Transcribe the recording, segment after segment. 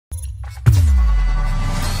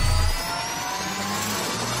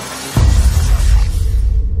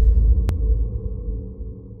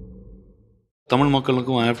தமிழ்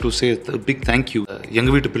மக்களுக்கும் I have to say big thank you.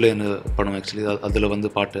 எங்கள் வீட்டு பிள்ளை என்ன படம் ஆக்சுவலி அதில் வந்து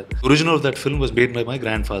பாட்டு original of that film was made by my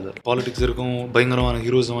grand father. Politics இருக்கும், பயங்கரமான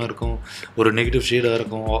ஹீரோஸமாக இருக்கும், ஒரு நெகட்டிவ் ஷேடாக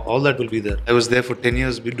இருக்கும், all that will be there. I was there for 10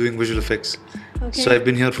 years doing visual effects. So I've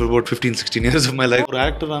been here for about 15-16 years of my life. For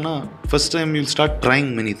actor ana first time you'll start trying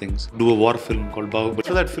many things. Do a war film called Bahubali.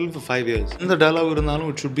 For that film for 5 years. In the dialogue irundhalum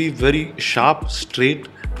it should be very sharp, straight,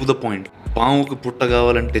 to the point. பாவுக்கு புட்ட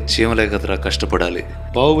காவலன்ட்டு சேவலை கத்துறா கஷ்டப்படாலே.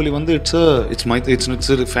 பாகுபலி வந்து it's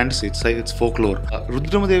a fantasy, it's folklore.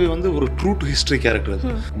 ருத்ரமதேவி வந்து ஒரு true to history character.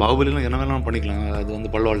 அது பாகுபலிலாம் என்ன வேணாலும் பண்ணிக்கலாம். அது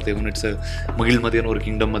வந்து பல்லவாள் தேவன், இட்ஸ் மகிழ் மதியான ஒரு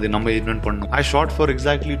கிங்டம், அது நம்ம இன்வென்ட் பண்ணோம். I shot for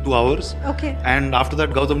exactly 2 hours. Okay. And after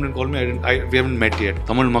that Gautam didn't call me. We haven't met yet.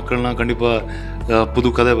 Tamil மக்கள்லாம் கண்டிப்பாக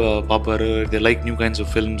புது கதை பார்ப்பாரு. They like new kinds of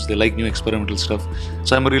films, they like new experimental stuff.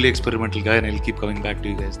 So I'm a really experimental guy and I'll keep coming back to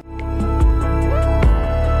you guys.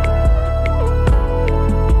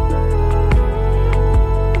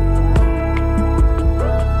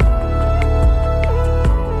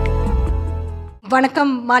 வணக்கம்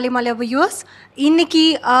மாலிமாலியா viewers. இன்றைக்கி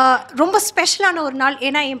ரொம்ப ஸ்பெஷலான ஒரு நாள்.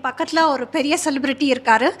 ஏன்னா என் பக்கத்தில் ஒரு பெரிய செலிப்ரிட்டி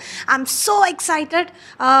இருக்கார். I am so excited.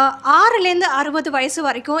 6லேருந்து 60 வயசு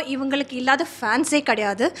வரைக்கும் இவங்களுக்கு இல்லாத ஃபேன்ஸே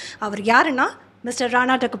கிடையாது. அவர் யாருன்னா Mr.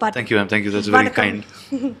 Rana Daggubati. Thank you, ma'am. Thank you. That's very kind.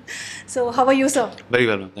 So, how are you, sir? Very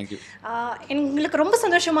well, ma'am. Thank you. எங்களுக்கு ரொம்ப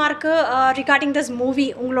சந்தோஷமாக இருக்குது regarding this movie,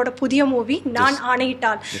 உங்களோட புதிய மூவி நான்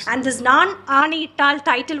ஆணையிட்டால். And this நான் ஆணையிட்டால்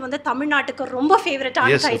டைட்டில் வந்து தமிழ்நாட்டுக்கு ரொம்ப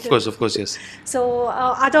ஃபேவரட்டான title. Yes, of course, yes. So,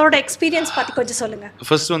 அதோட எக்ஸ்பீரியன்ஸ் பற்றி கொஞ்சம் சொல்லுங்கள்.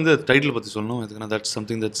 ஃபர்ஸ்ட் வந்து டைட்டில் பற்றி சொல்லணும். அதுக்குன்னா that's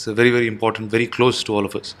something that's very, very important, very close to all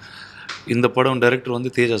of us. இந்த படம் டைரக்டர் வந்து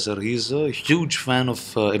Teja sir. He is a huge fan of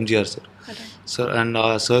MGR sir. Sir and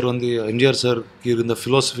sir வந்து எம்ஜிஆர் சார் இருந்த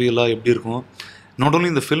ஃபிலாசபியெல்லாம் எப்படி இருக்கும், நாட் ஓன்லி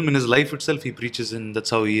இந்த film, in is life it self he preaches in,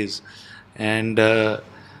 that's how he is. And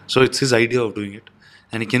so it's his idea of doing it.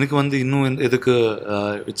 எனக்கு வந்து இன்னும் எதுக்கு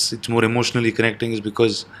it's more emotionally connecting is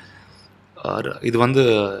because இது வந்து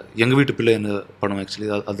எங்கள் வீட்டு பிள்ளை என்ன படம் ஆக்சுவலி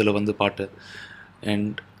அதில் வந்து பாட்டு.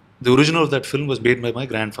 And the original of that film was made by my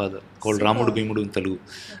grandfather called Ramudu Bhimudu in Telugu.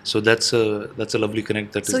 So that's a lovely connect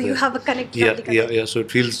that so is you there. have a connect. Yeah, so it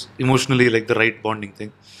feels emotionally like the right bonding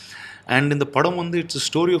thing. And in the padam வந்து it's a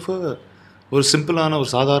story of ஒரு சிம்பிளான ஒரு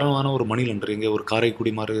சாதாரணமான ஒரு மணிலண்டர், எங்கே ஒரு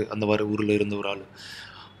காரைக்குடி மாதிரி அந்த மாதிரி ஊரில் இருந்த ஒரு ஆள்.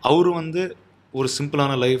 அவர் வந்து ஒரு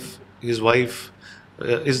சிம்பிளான life, his wife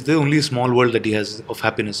is the only small world that he has of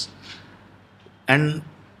happiness. And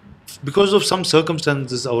because of some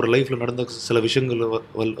circumstances our life நடந்த சில விஷயங்கள்,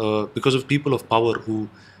 because of people of power who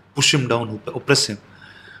push him down, who oppress him,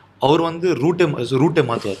 அவர் வந்து ரூட்டை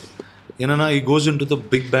மாற்றுவார். என்னன்னா he goes into the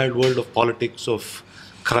big bad world of politics, of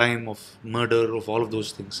crime, of murder, of all of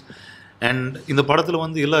those things. And இந்த படத்தில்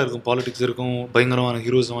வந்து எல்லாம் இருக்கும், politics இருக்கும், பயங்கரமான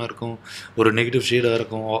ஹீரோஸமாக இருக்கும், ஒரு நெகட்டிவ் ஷேடாக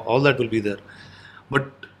இருக்கும், all that will be there.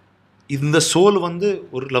 But இந்த சோல் வந்து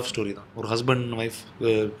ஒரு லவ் ஸ்டோரி தான், ஒரு ஹஸ்பண்ட் அண்ட் ஒய்ஃப்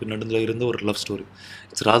நடுவில் இருந்த ஒரு love story.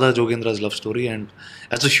 It's Radha ஜோகேந்திராஸ் love story. And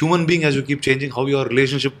as a human being, as you keep changing, how your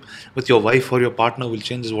relationship with your wife or your partner will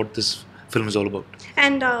change is what this film is all about.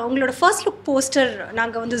 And உங்களோட first look poster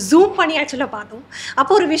நாங்கள் வந்து zoom பண்ணி ஆக்சுவலாக பார்த்தோம்.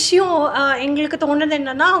 அப்போ ஒரு விஷயம் எங்களுக்கு தோணுது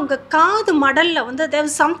என்னென்னா, உங்கள் காது மடலில் வந்து தேர்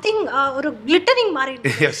வாஸ் சம்திங், ஒரு கிளிட்டரிங் மாதிரி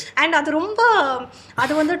இருக்குது. அண்ட்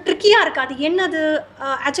அது வந்து ட்ரிக்கியாக இருக்குது. அது என்னது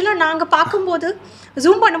ஆக்சுவலாக நாங்கள் பார்க்கும்போது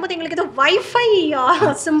ஜூம் பண்ணும்போது எங்களுக்கு ஏதோ வைஃபை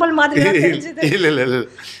சிம்பிள் மாதிரி தெரிஞ்சுது. இல்லை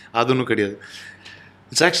அது ஒன்றும் கிடையாது.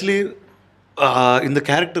 இட்ஸ் ஆக்சுவலி இந்த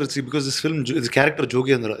கேரக்டர், பிகாஸ் திஸ் ஃபிலிம், இது கேரக்டர்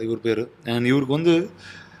ஜோகேந்திரா இவர் பேர். அண்ட் இவருக்கு வந்து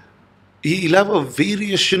he'll have a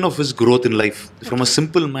variation of his growth in life, from a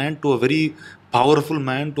simple man to a very powerful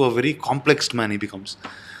man to a very complex man he becomes.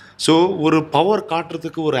 So ஒரு power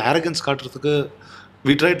காட்டுறதுக்கு, ஒரு arrogance காட்டுறதுக்கு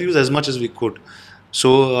we try to use as much as we could. So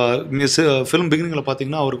film பிகினிங்கில்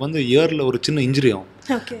பார்த்தீங்கன்னா அவருக்கு வந்து இயரில் ஒரு சின்ன இன்ஜுரி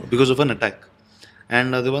ஆகும் because of an attack.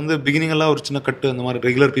 And அது வந்து பிகினிங்கெல்லாம் ஒரு சின்ன கட்டு, அந்த மாதிரி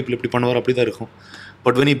ரெகுலர் பீப்புள் எப்படி பண்ணுவார் அப்படி தான் இருக்கும்.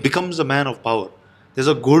 But when he becomes a man of power,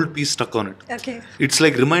 there's a gold piece stuck on it. It's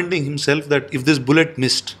like reminding himself that if this bullet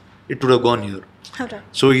missed, it would have gone here.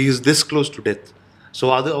 So he is this close to death. So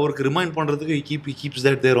அது அவருக்கு remind பண்ணுறதுக்கு he keeps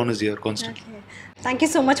that there on his ear constantly. Thank you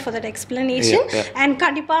so much for that explanation. And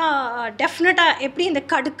கண்டிப்பாக டெஃபினட்டாக எப்படி இந்த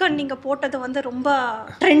கடுக்கன் நீங்கள் போட்டது வந்து ரொம்ப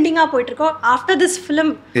ட்ரெண்டிங்காக போயிட்டுருக்கோம். ஆஃப்டர் திஸ்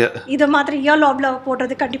ஃபிலிம் இது மாதிரி இயர் லாப்ல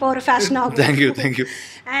போடுறது கண்டிப்பாக ஒரு ஃபேஷன் ஆகும். தேங்க்யூ.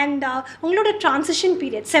 அண்ட் உங்களோட transition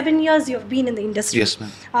period 7 years you have been in the industry.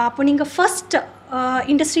 அப்போ நீங்கள் ஃபர்ஸ்ட்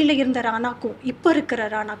இண்டஸ்ட்ரியில் இருந்த ரானாக்கும் இப்போ இருக்கிற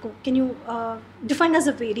ரானாக்கும் can you define as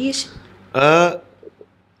a variation?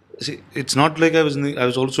 See, it's not like I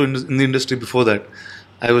was also in the industry before that.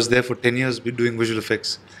 I was there for 10 years doing visual effects.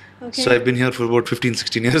 Okay. So I've been here for about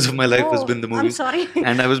 15-16 years of my life has been the movies. I'm sorry.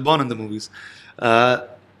 And I was born in the movies.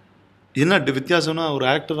 என்ன வித்தியாசம்னா, ஒரு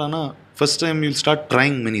actor ஆனால் first time you'll start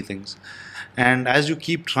trying many things. and as you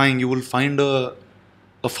keep trying you will find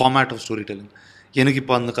a format of storytelling. எனக்கு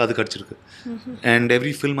இப்போ அந்த அது கிடச்சிருக்கு. And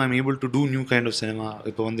every film I'm able to do new kind of cinema.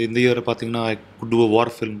 இப்போ வந்து இந்த year பார்த்தீங்கன்னா I could do a war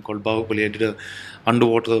film called Bahubali. I did a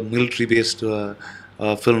underwater military based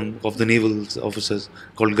film of the naval officers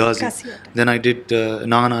called Ghazi. Then I did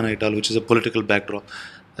Nana Naital, which is a political backdrop.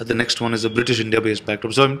 The next one is a British India based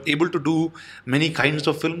backdrop. So I'm able to do many kinds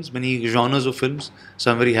of films, many genres of films. So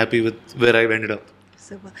I'm very happy with where I've ended up.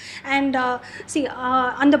 Super. And see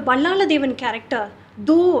அந்த பல்லால தேவன் character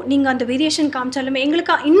தோ நீங்க அந்த variation காமிச்சாலுமே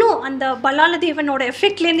எங்களுக்கு இன்னும் அந்த பல்லால தேவனோட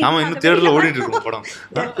எஃபெக்ட்ல இருந்து நாம இன்னும் தியேட்டர்ல ஓடிட்டு இருக்கோம் படம்.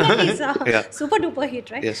 Super duper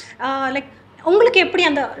hit right. Like உங்களுக்கு எப்படி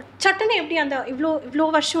அந்த சட்டனே எப்படி அந்த இவ்ளோ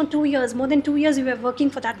வருஷம் 2 years more than 2 years you were working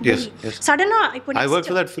for that movie. சடனா இப்போ I worked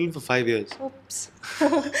for that film for 5 years. Oops.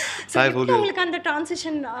 5 whole years. உங்களுக்கு அந்த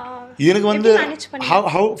transition எனக்கு வந்து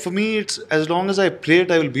how for me it's as long as I play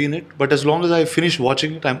it I will be in it, but as long as I finish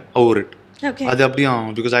watching it I'm over it. Okay. அது அப்படியே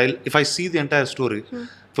because if I see the entire story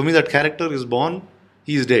for me that character is born,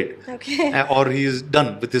 he is dead. Okay. Or he is done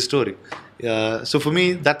with his story. So for me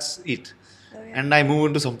that's it. And I move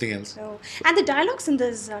into something else. And the dialogues in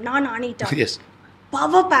this Nana Anita. Yes.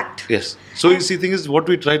 Power packed. Yes. So you see, thing is what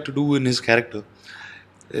we try to do in his character,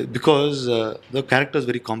 because the character is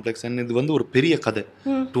very complex and இது வந்து ஒரு பெரிய கதை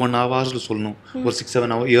 2.5 hours சொல்லணும், ஒரு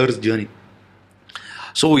 6-7 years journey.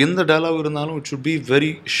 So in the dialogue இருந்தாலும் it should be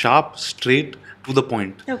very sharp, straight, to the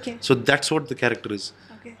point. Okay. So that's what the character is.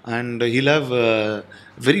 Okay. And he'll have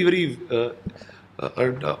very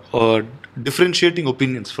differentiating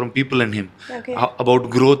opinions from people and him. Okay. About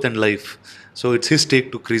growth and life. So it's his take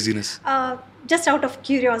to craziness. Just out of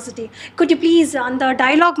curiosity, could you please அந்த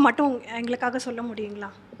dialogue மட்டும் எங்களுக்காக சொல்ல முடியுங்களா?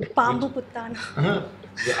 பாம்பு புத்தான்.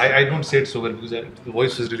 I don't say it so well because the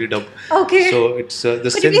voice is really dubbed. Okay. So it's the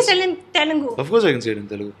could you please tell in Telugu? Of course I can say it in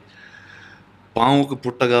Telugu. పాముకు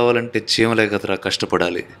పుట్ట కావాలంటే చీమలే కదరా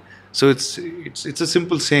కష్టపడాలి. So it's a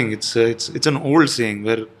simple saying. It's an old saying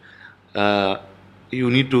where you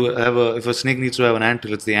need to have if a snake needs to have an ant,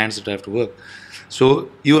 it's the ants that have to work. So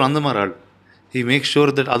you're andamaral. He makes sure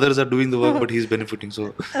that others are doing the work, but he's benefiting. So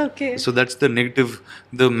okay. So that's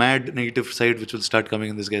the mad negative side which will start coming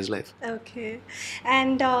in this guy's life. Okay.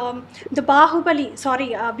 And the Bahubali, sorry,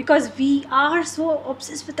 because we are so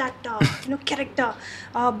obsessed with that character.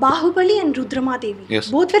 Bahubali and Rudramadevi. Yes.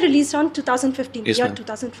 Both were released on 2015. Yes, year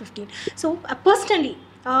 2015. So personally,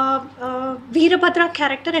 Veerabhadra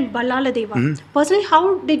character and Ballala Deva. Personally, how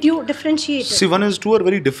did you differentiate it? See, one is two are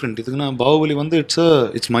very different. Bahubali vandu it's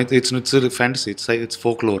a fantasy. It's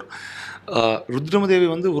folklore. Rudramadevi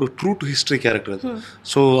vandu ஒரு true to history character.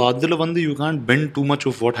 So adula vandu you can't bend too much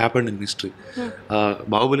of what happened in history.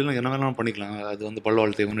 Bahubali la என்ன வேணாலும் பண்ணிக்கலாம். அது வந்து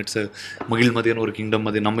பல்லவாள் தேவன், it's a மகிழ்மதியான ஒரு kingdom,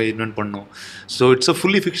 அது நம்ம இன்வென்ட் பண்ணோம். So it's a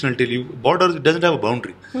fully fictional tale. Border doesn't have a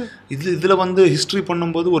boundary. இதுல வந்து history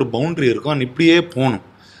பண்ணும்போது ஒரு boundary இருக்கும், and இப்படியே போணும்.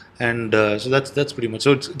 And so that's pretty much.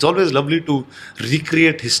 So it's always lovely to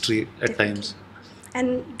recreate history at times. And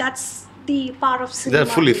that's the power of cinema.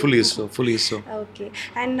 Fully is so. Okay.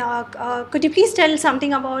 And could you please tell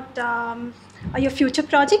something about your future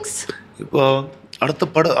projects? அடுத்த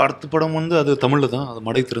படம் வந்து அது தமிழ்ல தான், அது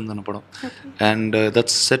மடை திறந்தன படம். And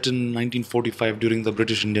that's set in 1945 during the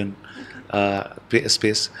British Indian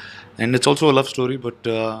space. And it's also a love story,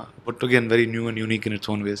 but again very new and unique in its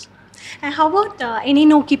own ways. And how about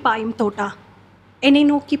Eninoki Payam Tota?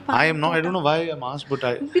 Eninoki Payam I don't know why I'm asked, but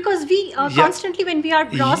because we constantly when we are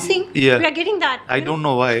browsing, we are getting that. I don't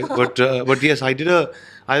know why, but yes,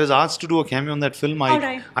 I was asked to do a cameo on that film.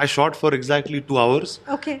 I shot for exactly 2 hours.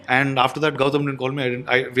 Okay. And after that, Gautam didn't call me.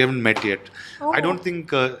 We haven't met yet. Oh. I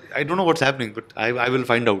don't know what's happening, but I will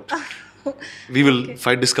find out. We will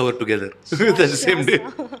discover together. That's the same day.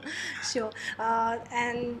 Sure.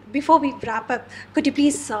 And before we wrap up, could you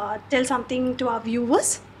please tell something to our viewers?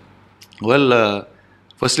 Well,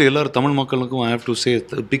 firstly, எல்லாரும் தமிழ் மக்களுக்கும் I have to say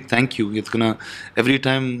a big thank you. Every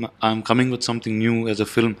time I'm coming with something new as a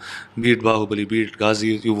film, be it Bahubali, be it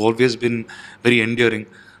Ghazi, you've always been very endearing.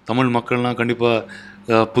 Tamil மக்கள்லாம்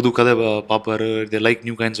கண்டிப்பாக புது கதை பார்ப்பாரு. They like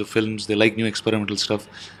new kinds of films, they like new experimental stuff.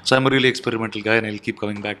 So I'm a really experimental guy and I'll keep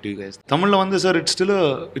coming back to you guys. தமிழ்ல வந்து sir,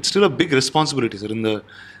 it's still a big responsibility, sir, in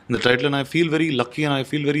the title, and I feel very lucky and I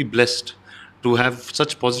feel very blessed to have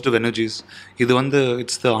such positive energies.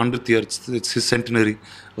 It's the 100th year, it's his centenary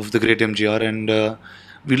of the great MGR, and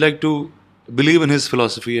we like to believe in his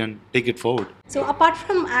philosophy and take it forward. So apart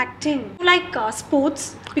from acting, you like sports?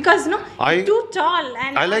 Because you're too tall,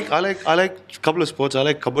 and I like a couple of sports. I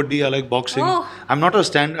like kabaddi, I like boxing. Oh. I'm not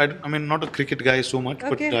not a cricket guy so much,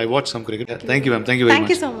 but I watch some cricket. Thank you, ma'am. Thank you very much.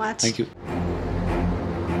 Thank you so much. Thank you.